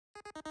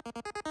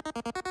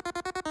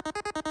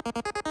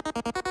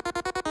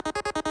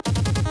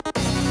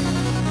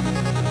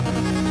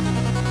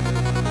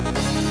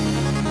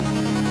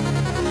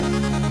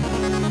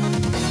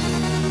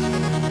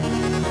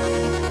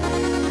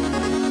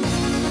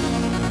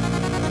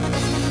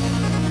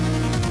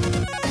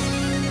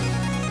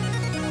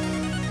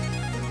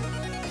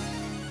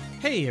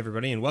Hey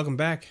everybody, and welcome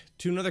back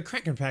to another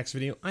Kraken Packs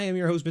video. I am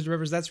your host,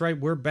 MrBevers. That's right,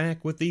 we're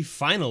back with the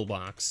final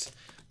box.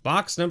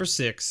 Box number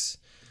 6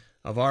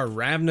 of our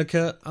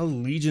Ravnica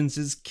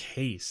Allegiance's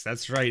case.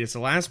 That's right, it's the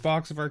last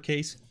box of our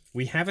case.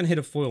 We haven't hit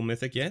a foil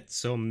mythic yet,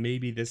 so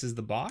maybe this is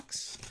the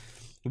box.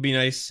 Would be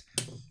nice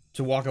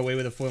to walk away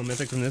with a foil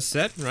mythic from this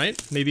set, right?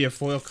 Maybe a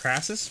foil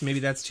Crassus, maybe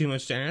that's too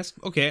much to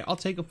ask. Okay, I'll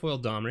take a foil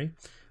Domri.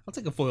 I'll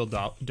take a foil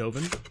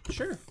Dovin.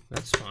 Sure,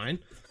 that's fine.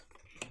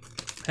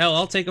 Hell,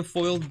 I'll take a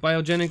foiled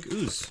Biogenic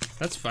Ooze.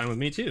 That's fine with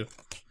me, too.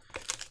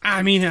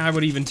 I mean, I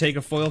would even take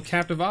a foil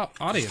Captive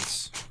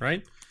Audience,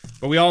 right?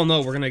 But we all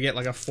know we're gonna get,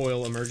 like, a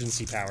foil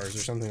Emergency Powers or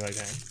something like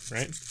that,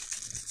 right?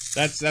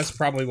 That's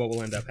probably what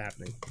will end up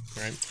happening,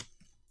 right?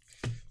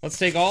 Let's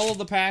take all of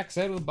the packs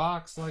out of the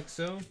box, like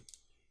so.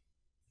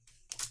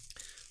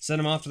 Set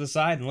them off to the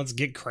side, and let's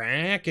get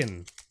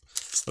cracking.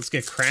 Let's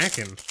get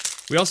cracking.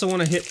 We also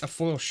want to hit a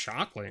foil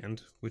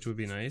Shockland, which would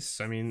be nice.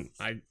 I mean,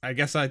 I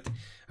guess I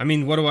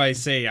mean, what do I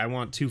say? I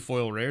want 2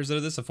 foil rares out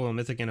of this, a foil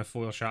mythic and a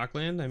foil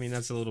Shockland. I mean,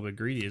 that's a little bit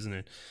greedy, isn't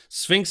it?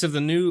 Sphinx of the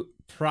New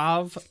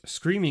Prav,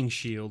 Screaming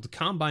Shield,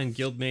 Combine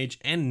Guildmage,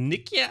 and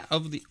Nikia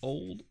of the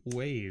Old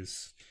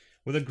Ways.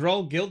 With a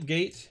Gruul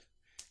Guildgate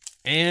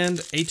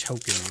and a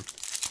token.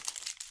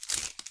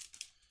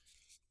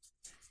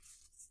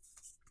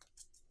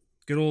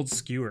 Good old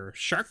Skewer.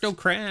 Sharkdo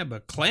Crab, a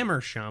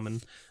Clamor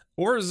Shaman,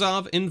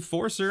 Orzhov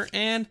Enforcer,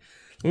 and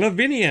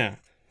Lavinia,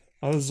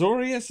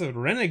 Azorius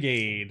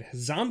Renegade,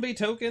 Zombie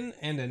Token,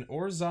 and an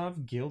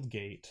Orzhov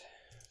Guildgate.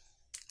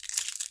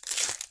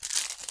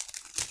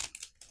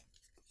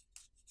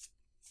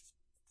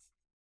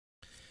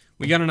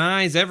 We got an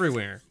Eyes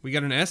Everywhere. We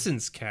got an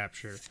Essence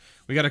Capture.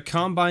 We got a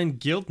Combine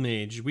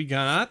Guildmage. We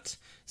got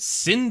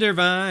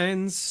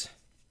Cindervines.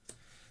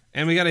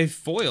 And we got a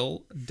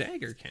foil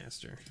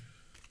Daggercaster.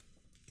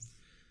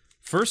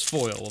 First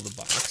foil of the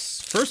box.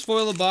 First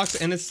foil of the box,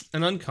 and it's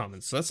an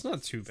uncommon, so that's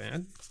not too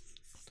bad.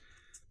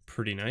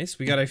 Pretty nice.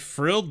 We got a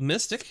Frilled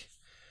Mystic,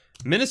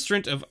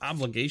 Ministrant of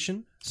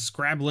Obligation,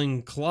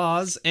 Scrabbling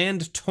Claws,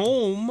 and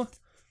Tome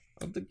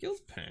of the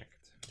Guild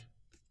Pact.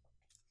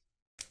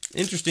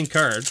 Interesting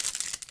card.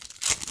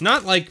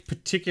 Not, like,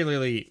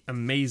 particularly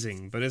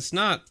amazing, but it's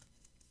not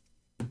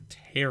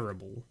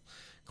terrible.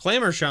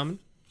 Clamor Shaman,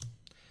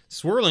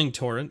 Swirling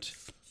Torrent,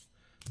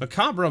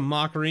 Macabre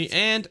Mockery,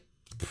 and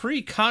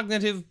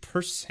Precognitive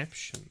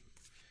Perception.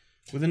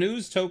 With an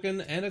Ooze token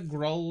and a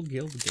Gruul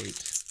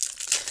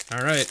Guildgate.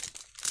 Alright.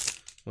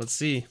 Let's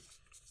see.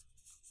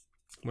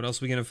 What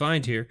else are we going to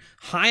find here?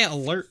 High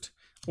Alert,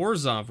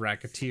 Orzhov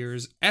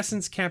Racketeers,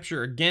 Essence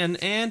Capture again,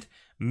 and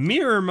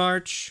Mirror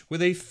March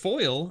with a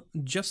foil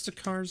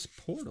Justicar's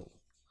Portal.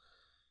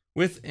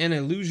 With an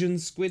Illusion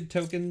Squid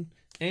token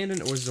and an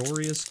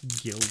Azorius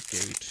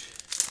Guildgate.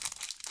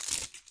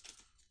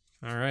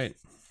 Alright.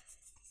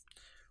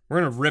 We're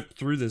going to rip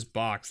through this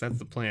box. That's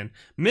the plan.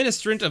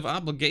 Ministrant of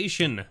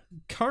Obligation,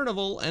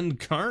 Carnival and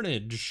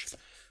Carnage,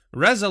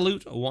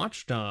 Resolute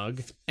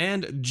Watchdog,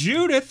 and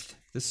Judith,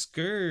 the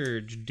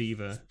Scourge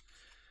Diva.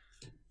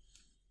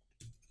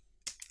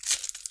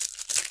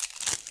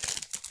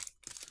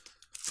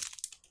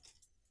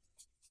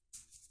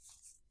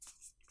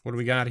 What do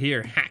we got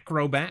here?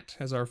 Hackrobat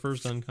as our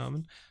first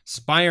uncommon.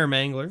 Spire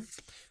Mangler,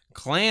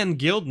 Clan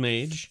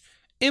Guildmage,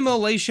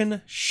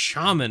 Immolation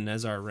Shaman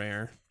as our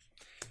rare.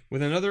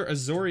 With another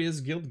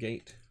Azorius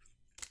Guildgate.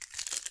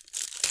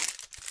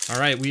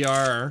 Alright, we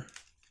are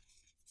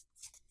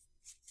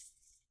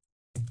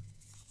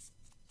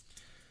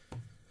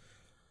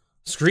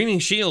Screaming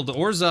Shield,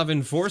 Orzhov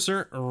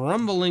Enforcer,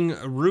 Rumbling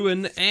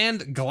Ruin,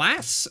 and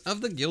Glass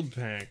of the Guild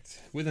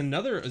Pact. With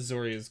another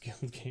Azorius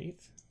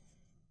Guildgate.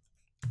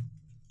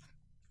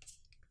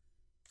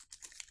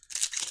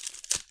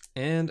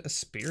 And a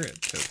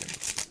Spirit token.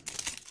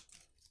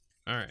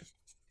 Alright.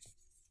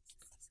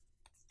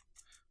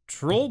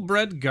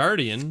 Trollbred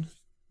Guardian,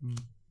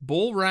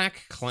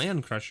 Bullrack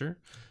Clan Crusher,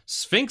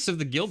 Sphinx of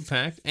the Guild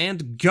Pact,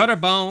 and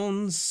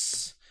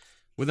Gutterbones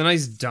with a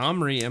nice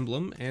Domri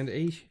emblem and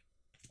a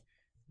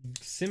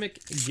Simic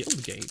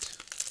Guildgate.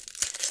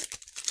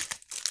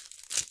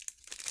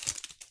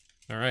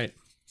 Alright.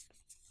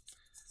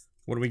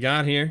 What do we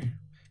got here?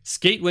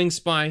 Skatewing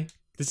Spy.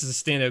 This is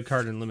a standout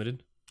card in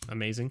Limited.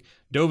 Amazing.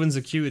 Dovin's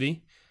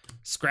Acuity,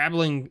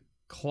 Scrabbling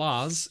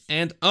Claws,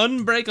 and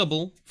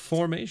Unbreakable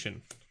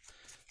Formation.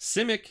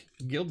 Simic,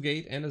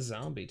 Guildgate, and a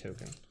Zombie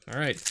token.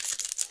 Alright.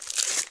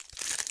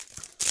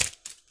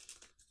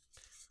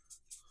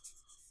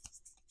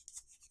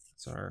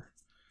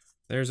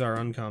 There's our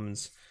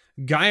uncommons.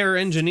 Gyre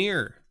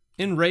Engineer,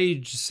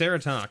 Enraged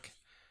Ceratok,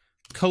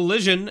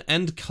 Collision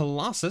and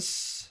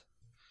Colossus.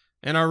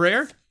 And our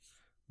rare?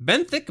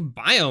 Benthic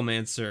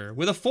Biomancer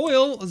with a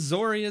foil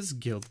Azorius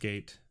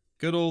Guildgate.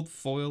 Good old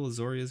foil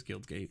Azorius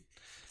Guildgate.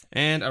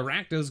 And a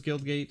Rakdos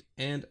Guildgate,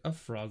 and a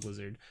Frog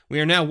Lizard.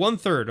 We are now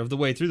 1/3 of the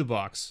way through the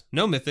box.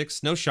 No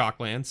Mythics, no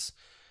Shocklands,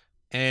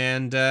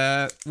 and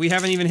we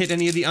haven't even hit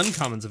any of the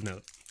uncommons of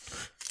note.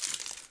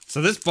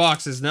 So this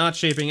box is not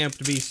shaping up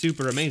to be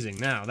super amazing.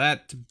 Now,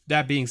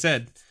 that being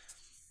said,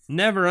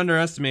 Never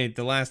underestimate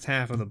the last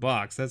half of the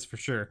box, that's for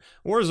sure.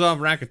 Orzhov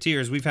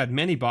Racketeers, we've had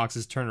many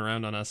boxes turn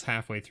around on us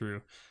halfway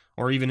through,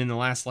 or even in the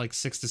last like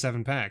 6 to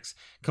 7 packs.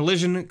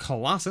 Collision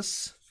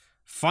Colossus,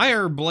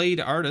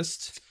 Fireblade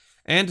Artist,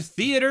 and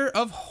Theater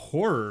of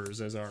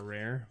Horrors as our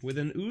rare, with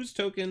an Ooze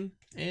token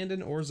and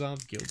an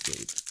Orzhov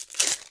Guildgate.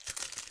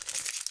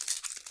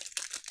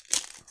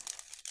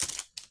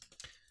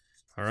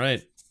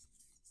 Alright.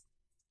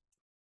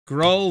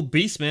 Gruul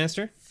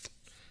Beastmaster,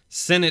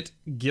 Senate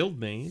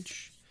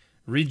Guildmage,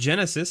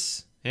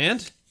 Regenesis,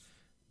 and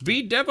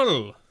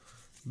Bedevil.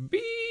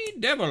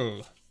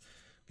 Bedevil.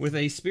 With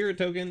a Spirit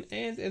token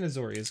and an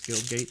Azorius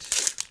Guildgate.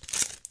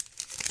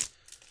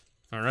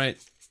 Alright.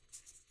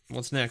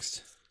 What's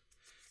next?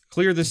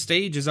 Clear the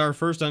Stage is our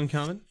first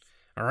uncommon.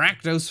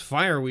 Rakdos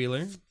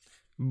Firewheeler,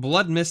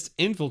 Bloodmist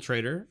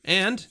Infiltrator,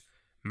 and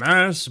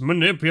Mass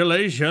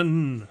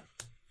Manipulation.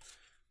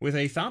 With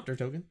a Thopter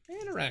token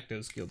and a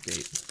Rakdos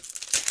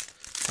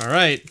Guildgate.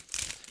 Alright.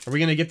 Are we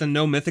gonna get the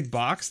no mythic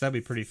box? That'd be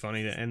pretty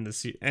funny to end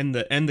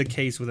the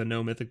case with a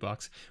no mythic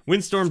box.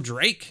 Windstorm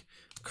Drake,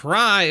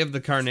 Cry of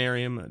the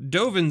Carnarium,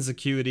 Dovin's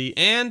Acuity,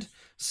 and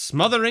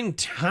Smothering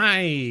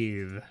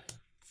Tithe.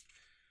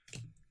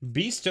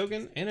 Beast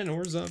token and an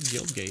Orzhov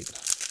Guildgate.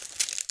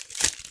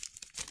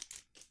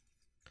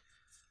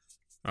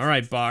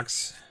 Alright,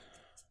 box.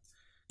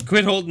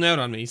 Quit holding out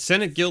on me.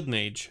 Senate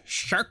Guildmage,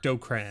 Sharkdo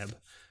Crab,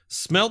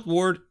 Smelt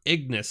Ward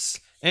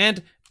Ignis,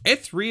 and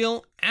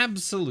Ethereal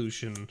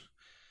Absolution.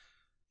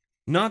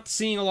 Not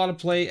seeing a lot of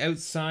play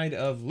outside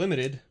of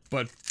Limited,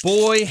 but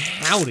boy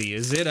howdy,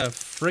 is it a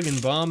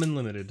friggin' bomb in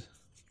Limited.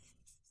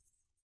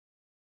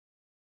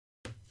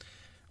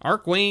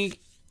 Archwing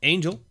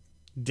Angel,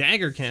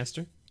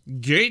 Daggercaster,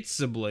 Gates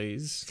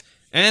Ablaze,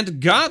 and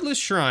Godless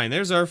Shrine.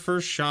 There's our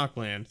first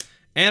Shockland.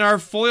 And our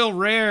foil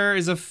rare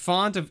is a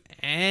Font of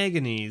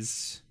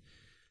Agonies.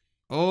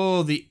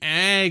 Oh, the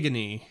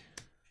agony.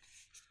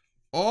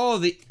 Oh,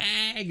 the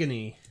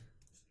agony.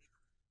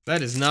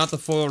 That is not the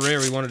foil rare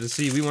we wanted to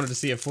see. We wanted to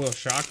see a foil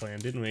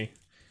Shockland, didn't we?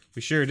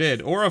 We sure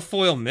did. Or a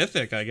foil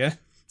Mythic, I guess.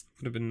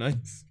 Would have been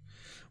nice.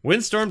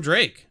 Windstorm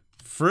Drake,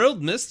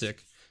 Frilled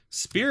Mystic,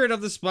 Spirit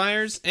of the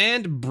Spires,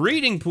 and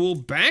Breeding Pool,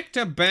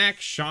 back-to-back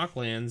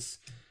Shocklands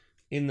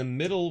in the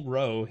middle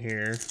row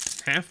here.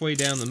 Halfway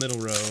down the middle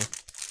row.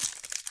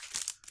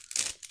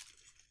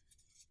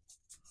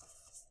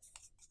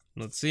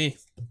 Let's see.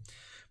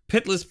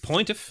 Pitless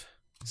Pontiff,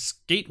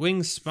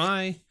 Skatewing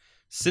Spy,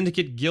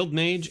 Syndicate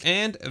Guildmage,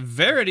 and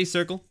Verity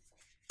Circle.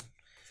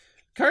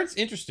 Card's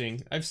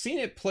interesting. I've seen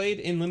it played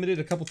in Limited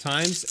a couple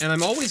times, and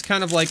I'm always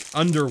kind of like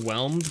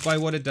underwhelmed by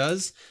what it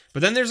does.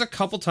 But then there's a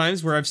couple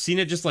times where I've seen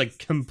it just like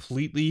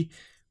completely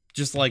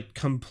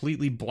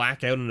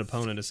black out an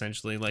opponent,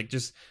 essentially. Like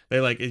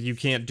you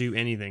can't do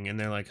anything, and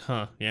they're like,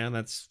 huh, yeah,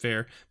 that's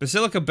fair.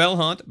 Basilica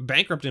Bellhaunt,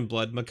 Bankrupt in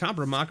Blood,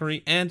 Macabre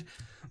Mockery, and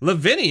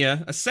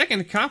Lavinia, a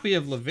second copy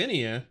of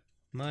Lavinia.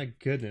 My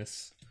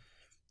goodness.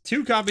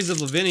 2 copies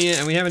of Lavinia,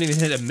 and we haven't even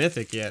hit a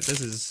mythic yet.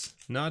 This is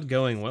not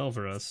going well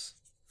for us.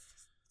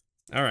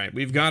 Alright,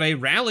 we've got a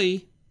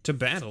Rally to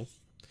Battle,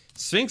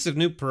 Sphinx of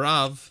Nuke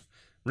Parav,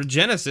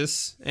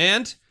 Regenesis,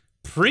 and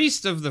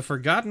Priest of the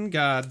Forgotten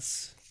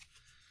Gods.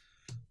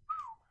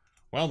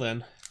 Well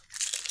then,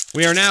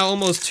 we are now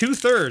almost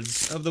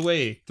 2/3 of the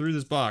way through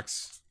this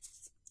box.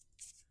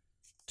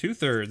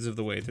 2/3 of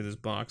the way through this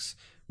box.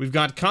 We've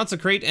got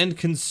Consecrate and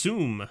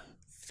Consume,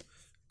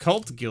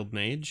 Cult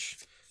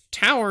Guildmage,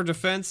 Tower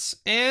Defense,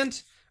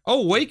 and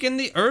Awaken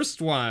the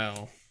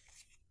Erstwhile.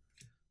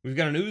 We've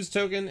got an Ooze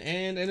token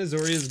and an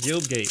Azorius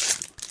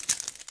Guildgate.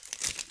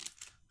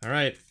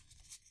 Alright.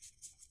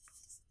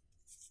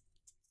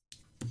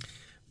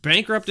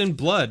 Bankrupt in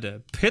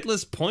Blood,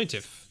 Pitless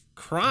Pontiff,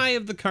 Cry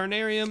of the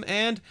Carnarium,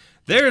 and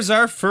there's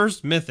our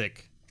first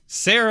mythic,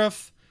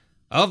 Seraph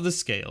of the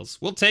Scales.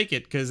 We'll take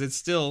it because it's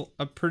still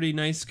a pretty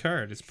nice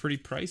card. It's pretty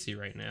pricey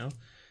right now.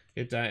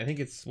 I think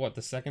it's, what,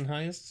 the second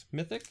highest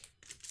mythic?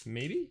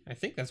 Maybe? I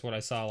think that's what I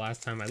saw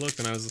last time I looked,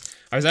 and I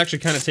was actually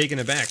kind of taken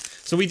aback.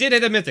 So we did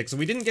hit a mythic, so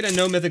we didn't get a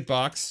no mythic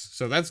box,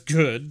 so that's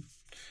good.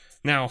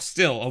 Now,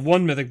 still, a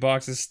 1 mythic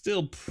box is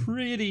still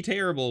pretty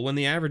terrible when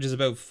the average is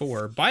about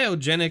 4.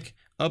 Biogenic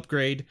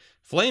Upgrade,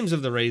 Flames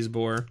of the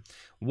Razeboar,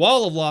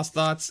 Wall of Lost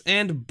Thoughts,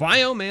 and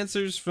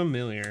Biomancer's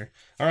Familiar.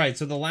 Alright,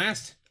 so the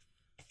last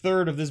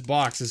third of this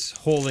box is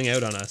holding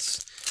out on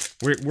us.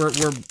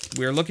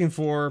 We're looking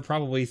for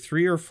probably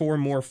 3 or 4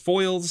 more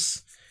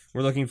foils.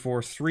 We're looking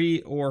for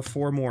 3 or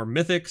 4 more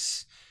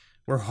mythics.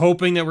 We're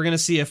hoping that we're going to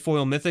see a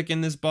foil mythic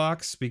in this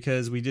box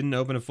because we didn't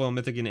open a foil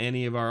mythic in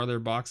any of our other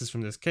boxes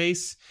from this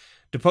case.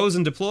 Depose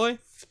and Deploy,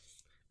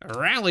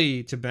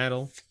 Rally to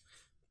Battle,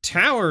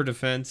 Tower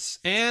Defense,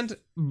 and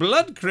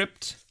Blood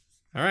Crypt.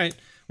 All right,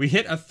 we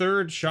hit a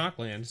 3rd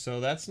Shockland,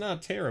 so that's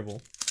not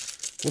terrible.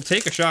 We'll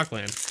take a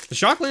Shockland. The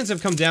Shocklands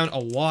have come down a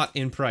lot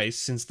in price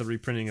since the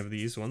reprinting of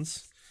these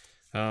ones,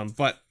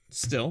 but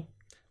still.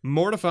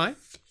 Mortify,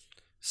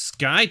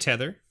 Sky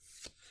Tether,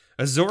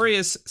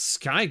 Azorius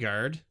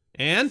Skyguard,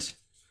 and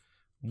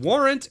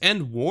Warrant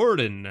and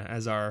Warden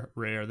as our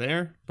rare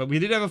there. But we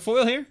did have a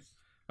foil here.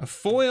 a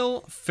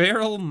foil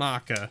Feral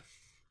Maca,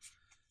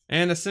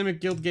 and a Simic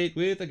Guildgate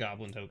with a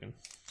Goblin token.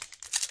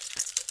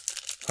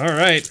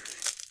 Alright.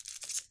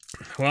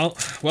 Well,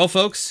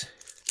 folks,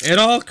 it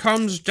all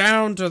comes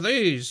down to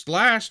these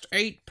last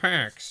 8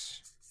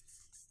 packs.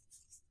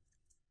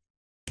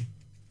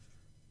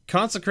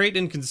 Consecrate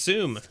and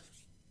Consume,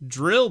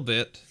 Drill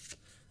Bit,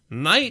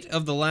 Knight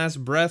of the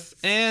Last Breath,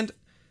 and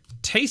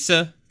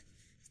Teysa.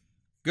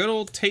 Good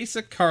old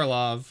Teysa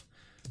Karlov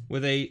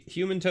with a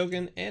human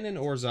token and an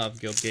Orzhov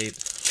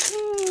Guildgate.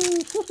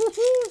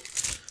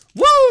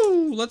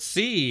 Woo! Let's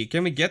see.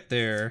 Can we get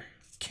there?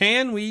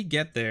 Can we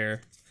get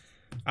there?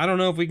 I don't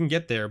know if we can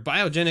get there.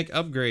 Biogenic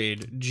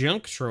Upgrade,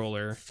 Junk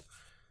Troller,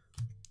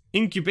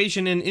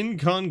 Incubation and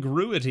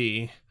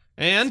Incongruity,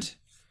 and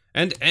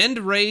End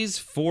Rays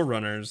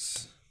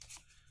Forerunners.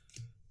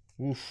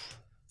 Oof.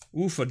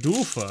 Oofa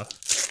doofa.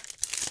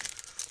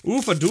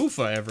 Oofa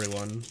doofa,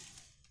 everyone.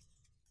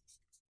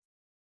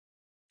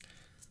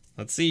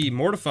 Let's see,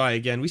 Mortify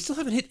again. We still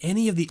haven't hit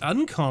any of the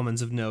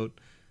uncommons of note.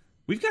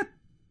 We've got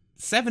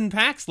 7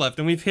 packs left,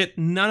 and we've hit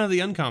none of the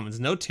uncommons.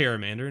 No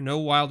Terramander, no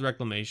Wild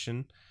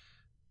Reclamation.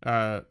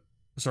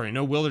 Sorry,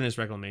 no Wilderness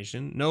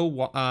Reclamation.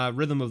 No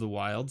Rhythm of the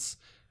Wilds.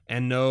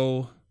 And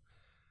no...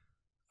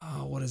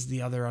 Oh, what is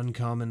the other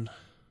uncommon?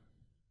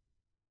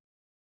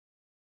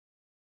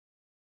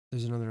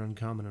 There's another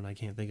uncommon, and I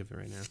can't think of it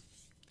right now.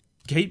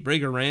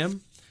 Gatebreaker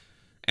Ram.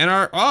 And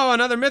our... Oh,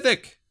 another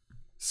Mythic!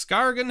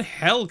 Skargan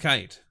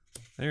Hellkite.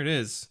 There it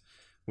is.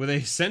 With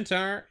a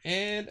Centaur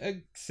and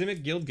a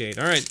Simic Guildgate.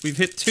 Alright, we've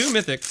hit 2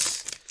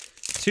 Mythics.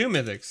 2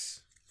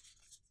 Mythics.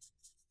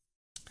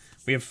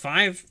 We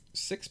have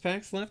 6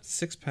 packs left?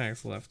 6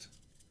 packs left.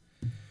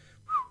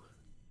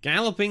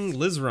 Galloping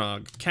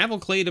Lizrog,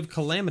 Cavalcade of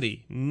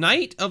Calamity,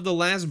 Knight of the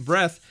Last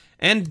Breath,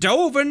 and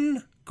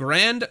Dovin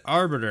Grand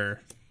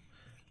Arbiter.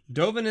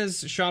 Dovin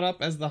is shot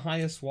up as the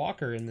highest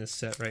walker in this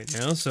set right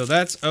now, so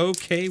that's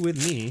okay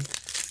with me.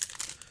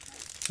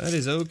 That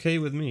is okay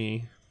with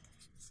me.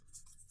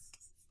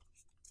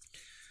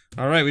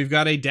 Alright, we've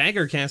got a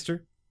Dagger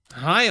Caster,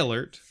 High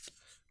Alert,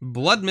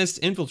 Bloodmist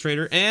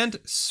Infiltrator, and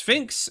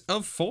Sphinx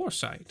of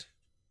Foresight.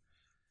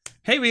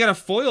 Hey, we got a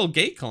foil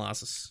Gate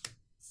Colossus.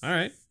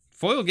 Alright.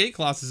 Foil Gate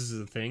Colossus is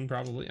a thing,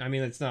 probably. I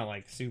mean, it's not,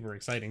 like, super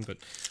exciting, but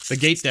the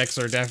Gate decks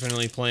are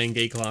definitely playing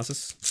Gate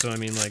Colossus. So, I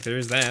mean, like,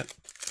 there's that.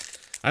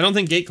 I don't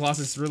think Gate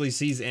Colossus really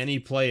sees any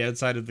play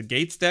outside of the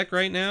Gates deck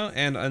right now,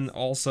 and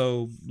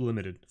also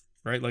limited.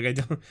 Right? Like,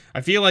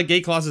 I feel like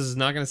Gate Colossus is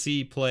not going to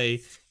see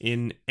play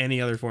in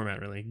any other format,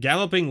 really.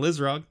 Galloping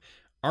Lizrog,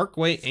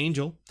 Arcway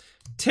Angel,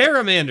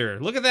 Terramander.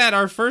 Look at that,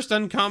 our first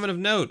uncommon of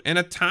note, and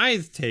a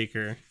Tithe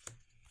Taker.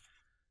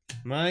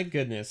 My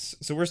goodness.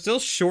 So we're still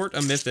short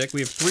a Mythic.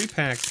 We have 3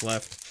 packs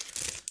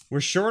left.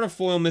 We're short a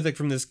foil Mythic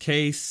from this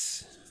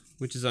case,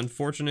 which is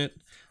unfortunate.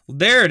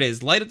 There it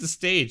is, Light Up the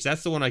Stage.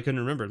 That's the one I couldn't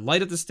remember.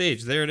 Light Up the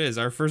Stage. There it is,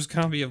 our first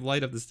copy of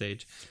Light Up the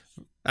Stage.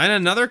 And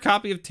another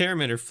copy of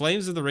Terramander,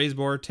 Flames of the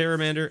Razeboar,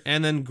 Terramander,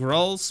 and then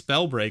Gruul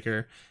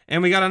Spellbreaker.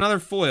 And we got another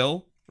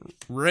foil,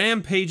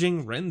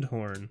 Rampaging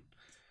Rendhorn.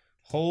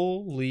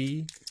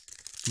 Holy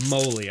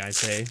moly, I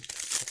say.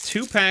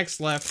 2 packs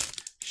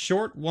left,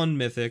 short 1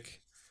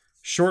 Mythic,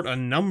 short a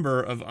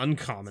number of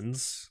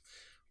uncommons.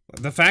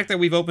 The fact that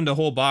we've opened a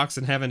whole box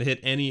and haven't hit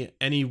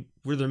any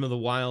Rhythm of the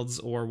Wilds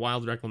or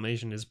Wild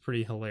Reclamation is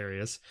pretty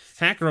hilarious.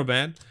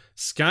 Hackrobat,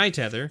 Sky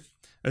Tether,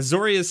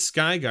 Azorius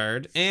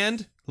Skyguard,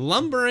 and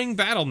Lumbering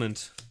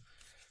Battlement.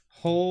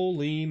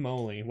 Holy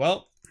moly.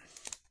 Well,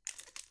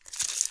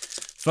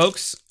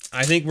 folks,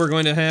 I think we're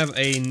going to have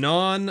a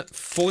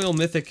non-foil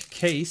Mythic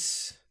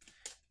case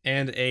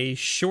and a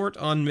short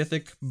on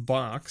Mythic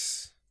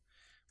box.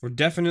 We're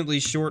definitely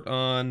short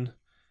on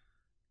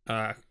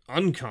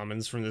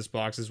uncommons from this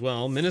box as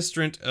well.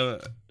 Ministrant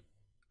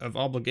of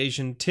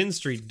Obligation, Tin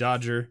Street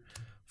Dodger,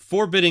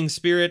 Forbidding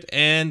Spirit,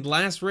 and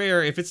last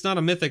rare, if it's not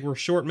a Mythic, we're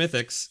short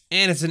Mythics,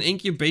 and it's an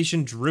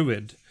Incubation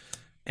Druid.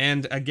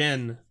 And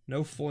again,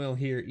 no foil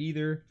here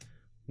either.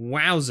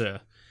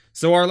 Wowza.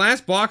 So our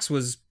last box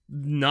was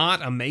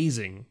not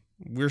amazing.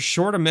 We're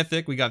short a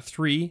Mythic. We got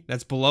 3.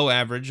 That's below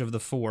average of the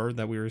 4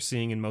 that we were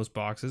seeing in most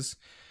boxes.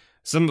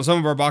 Some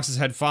of our boxes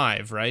had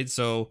 5, right?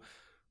 So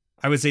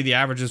I would say the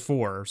average is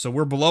 4. So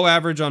we're below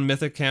average on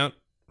Mythic count,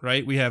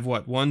 right? We have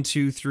what? 1,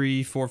 2,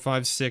 3, 4,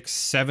 5, 6,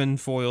 7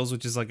 foils,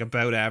 which is like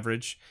about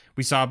average.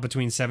 We saw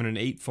between 7 and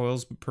 8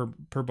 foils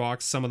per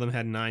box. Some of them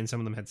had 9, some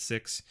of them had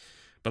 6.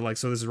 But like,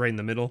 so this is right in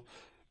the middle.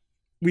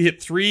 We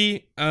hit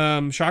 3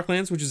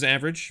 Shocklands, which is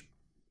average.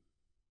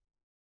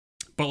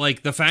 But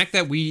like, the fact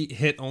that we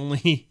hit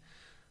only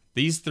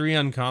these 3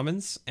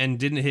 uncommons and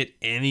didn't hit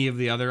any of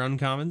the other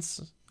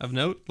uncommons of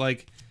note,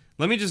 like,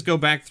 let me just go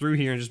back through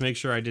here and just make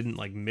sure I didn't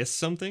like miss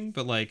something.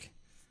 But like,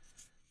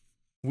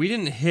 we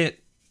didn't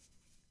hit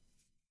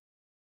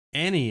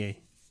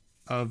any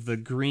of the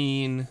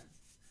green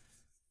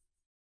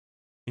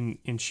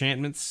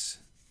enchantments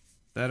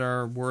that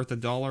are worth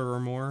 $1 or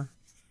more,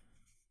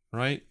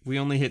 right? We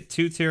only hit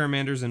 2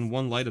 Terramanders and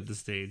 1 Light Up the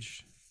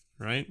Stage,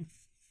 right?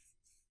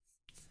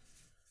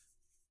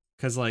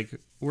 because like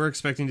we're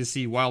expecting to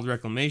see Wild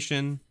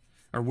Reclamation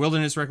or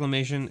Wilderness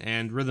Reclamation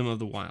and Rhythm of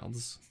the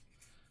Wilds,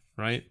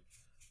 right?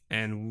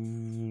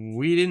 And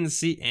we didn't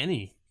see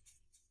any.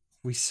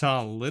 We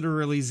saw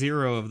literally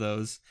 0 of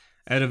those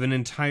out of an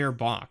entire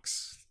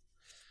box.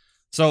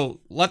 So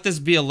let this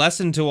be a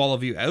lesson to all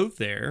of you out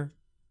there.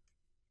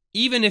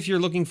 Even if you're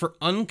looking for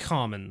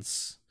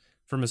uncommons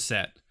from a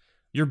set,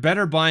 you're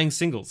better buying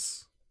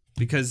singles,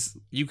 because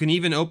you can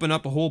even open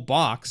up a whole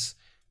box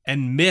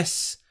and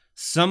miss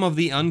some of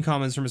the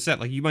uncommons from a set.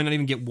 Like, you might not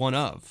even get one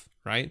of,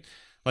 right?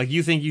 Like,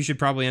 you think you should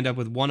probably end up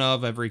with one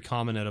of every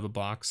common out of a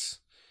box.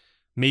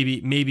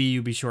 Maybe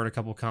you'd be short a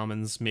couple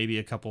commons, maybe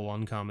a couple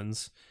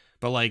uncommons.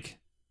 But, like,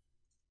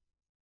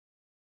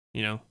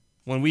 you know,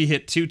 when we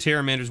hit 2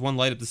 Terramanders, 1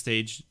 Light Up the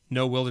Stage,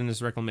 no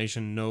Wilderness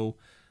Reclamation, no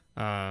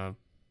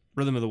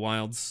Rhythm of the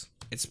Wilds,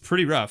 it's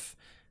pretty rough,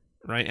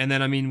 right? And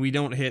then, I mean, we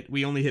only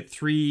hit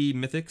 3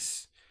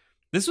 Mythics.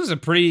 This was a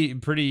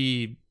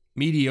pretty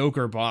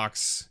mediocre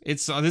box.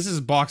 This is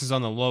boxes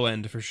on the low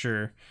end for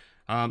sure.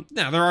 Now,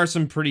 there are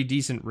some pretty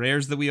decent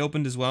rares that we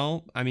opened as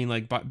well. I mean,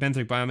 like,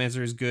 Benthic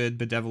Biomancer is good,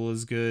 Bedevil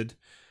is good.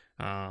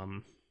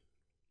 Well,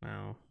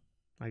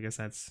 I guess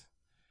that's...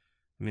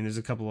 I mean, there's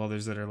a couple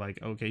others that are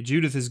like, okay,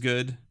 Judith is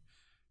good.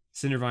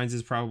 Cindervines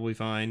is probably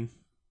fine.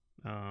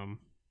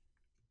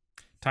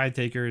 Tide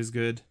Taker is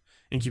good.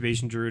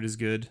 Incubation Druid is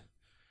good.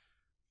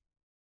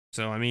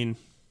 So, I mean,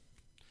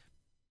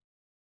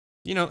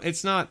 you know,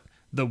 it's not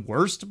the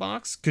worst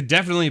box. Could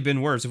definitely have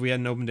been worse if we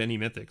hadn't opened any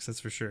Mythics,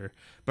 that's for sure.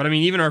 But, I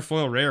mean, even our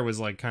foil rare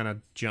was, like, kind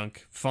of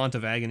junk. Font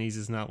of Agonies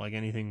is not, like,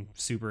 anything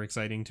super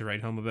exciting to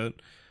write home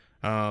about.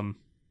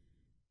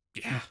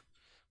 Yeah.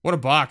 What a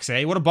box,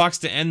 eh? What a box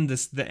to end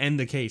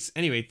the case.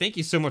 Anyway, thank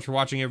you so much for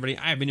watching, everybody.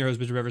 I have been your host,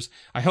 MrBevers.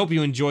 I hope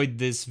you enjoyed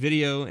this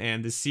video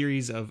and this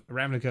series of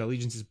Ravnica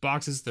Allegiances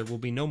boxes. There will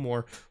be no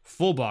more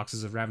full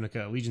boxes of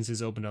Ravnica Allegiances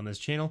opened on this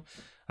channel.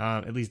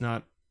 At least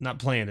not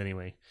planned,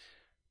 anyway.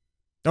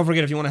 Don't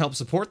forget, if you want to help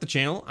support the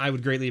channel, I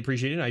would greatly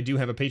appreciate it. I do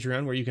have a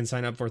Patreon where you can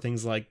sign up for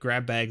things like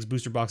grab bags,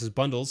 booster boxes,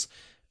 bundles.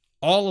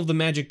 All of the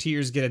Magic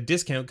tiers get a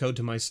discount code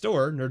to my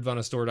store,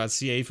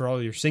 nerdvanastore.ca, for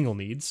all your single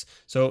needs.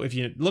 So if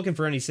you're looking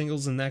for any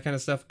singles and that kind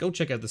of stuff, go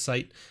check out the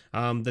site.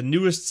 The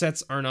newest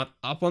sets are not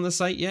up on the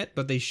site yet,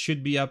 but they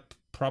should be up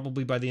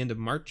probably by the end of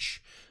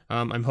March.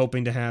 I'm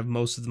hoping to have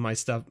most of my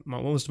stuff,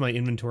 most of my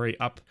inventory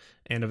up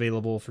and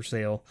available for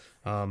sale.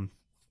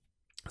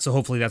 So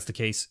hopefully that's the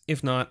case.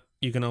 If not,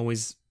 you can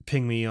always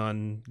ping me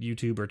on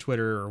YouTube or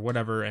Twitter or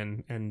whatever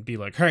and be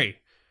like, hey,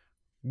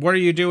 what are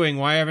you doing?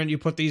 Why haven't you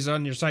put these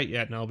on your site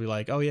yet? And I'll be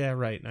like, oh yeah,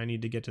 right, I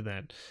need to get to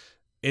that.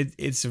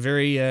 It's a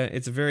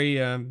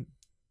very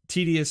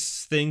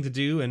tedious thing to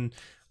do,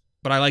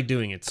 but I like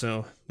doing it,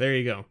 so there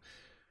you go.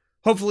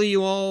 Hopefully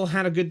you all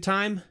had a good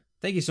time.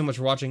 Thank you so much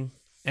for watching,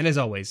 and as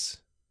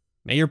always,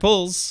 may your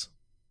pulls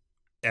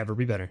ever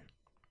be better.